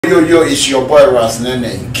Yo, it's your boy Ras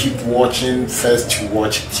Nene. Keep watching First to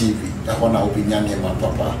Watch TV. I want to open your name,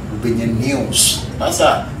 papa. Open your news. That's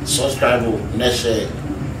a subscribe.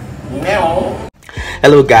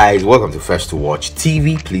 Hello guys, welcome to First to Watch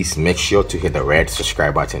TV. Please make sure to hit the red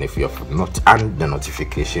subscribe button if you have not, and the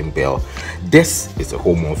notification bell. This is the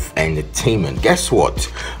home of entertainment. Guess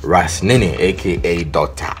what? Ras Nene aka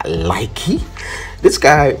D.Likee. This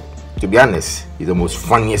guy, to be honest, he's the most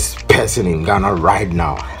funniest person in Ghana right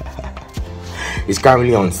now. He's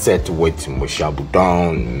currently on set with Moesha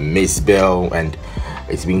Buduong, Mzbel, and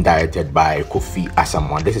it's being directed by Kofi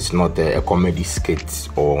Asamoah. This is not a comedy skit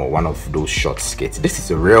or one of those short skits. This is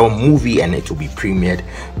a real movie and it will be premiered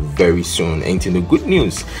very soon. And in the good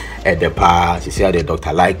news, at the past, you see how the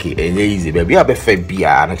D.Likee easy baby. I be fair beer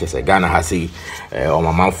and just a Ghana has a on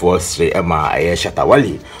my man for say Emma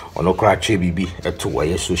sh00ts on no crack baby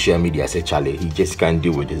to social media say Charlie. He just can't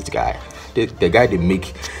deal with this guy. The guy they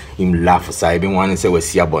make him laugh aside. I've been wanting to say we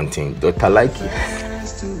see a bunting. D.Likee.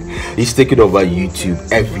 He's taking over YouTube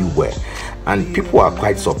everywhere, and people are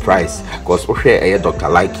quite surprised because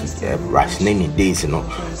D.Likee Ras Nene days,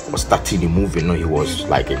 was starting the movie. He was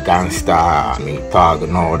like a gangster, thug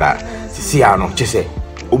and all that. See, I know just say,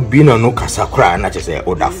 "Obina no kasakra," and I just say,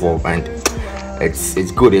 "Oh, that form." And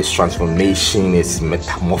it's good. It's transformation. It's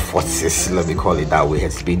metamorphosis. Let me call it that way.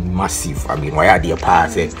 It's been massive. Why are the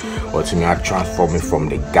past? Or to me, are transforming from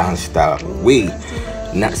the gangster way.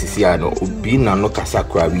 We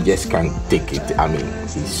just can't take it.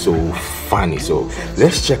 He's so funny. So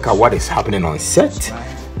let's check out what is happening on set.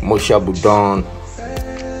 Moesha Buduong,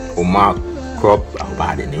 Omar Crop,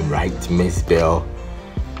 about the name right, Mzbel,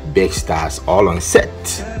 big stars all on set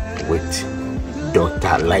with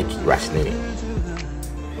D.Likee Ras Nene.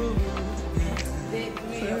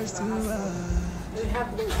 We have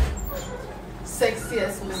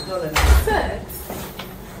sexiest Mzbel on set.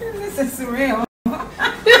 This is surreal.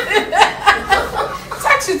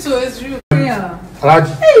 To his room. Yeah.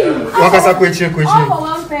 Wakasa kwechi. All for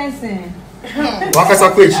one person. Wakasa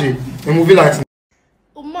kwechi. The movie like.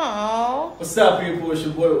 Uma. What's up, people? It's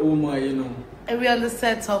your boy Uma, And we on the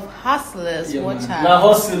set of Hustlers. Yeah, Watch out. La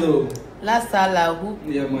Hustler. La Sala. Who?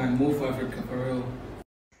 Yeah, man. Move for Africa for real.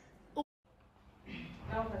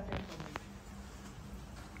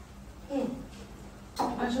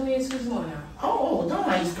 Actually, it's who's more now. Oh, don't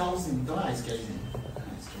like cousin.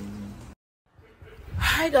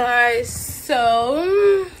 Hi guys, so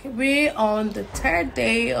we're on the third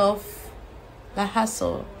day of the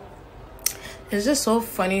hustle. It's just so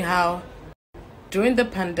funny how during the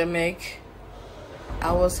pandemic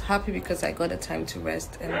I was happy because I got the time to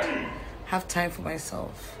rest and have time for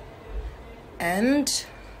myself, and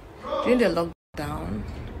during the lockdown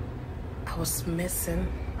I was missing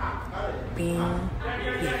being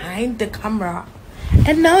behind the camera,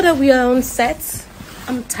 and now that we are on set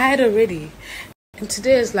I'm tired already. And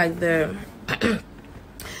today is like the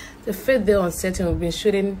the fifth day on set, and we've been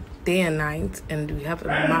shooting day and night, and we have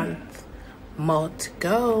a month more to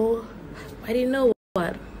go. But you know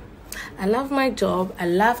what? I love my job. I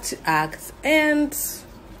love to act, and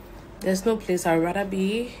there's no place I'd rather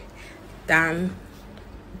be than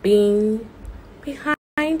being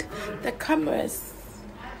behind the cameras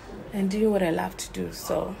and doing what I love to do.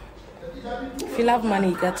 So if you love money,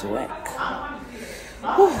 you got to work.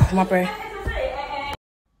 Whew, my brain.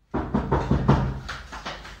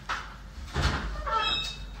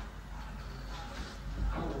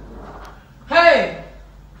 Hey!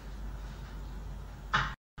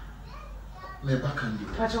 Me back candy.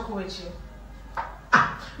 Pachoko wechi.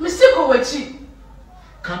 Mr. Kowechi.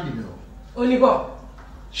 Candy no. Onibo.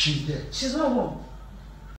 She's there. She's not home.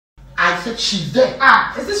 I said she's there.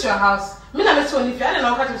 Is this your house? Me na Mr. Onifi. I don't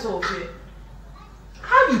know what so okay.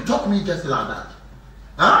 How you talk me just like that?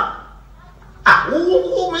 Huh? I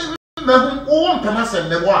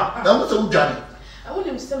want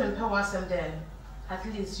him to send me power some then. At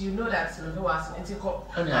least you know that me power some.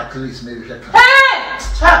 And at least maybe.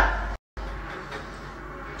 Hey!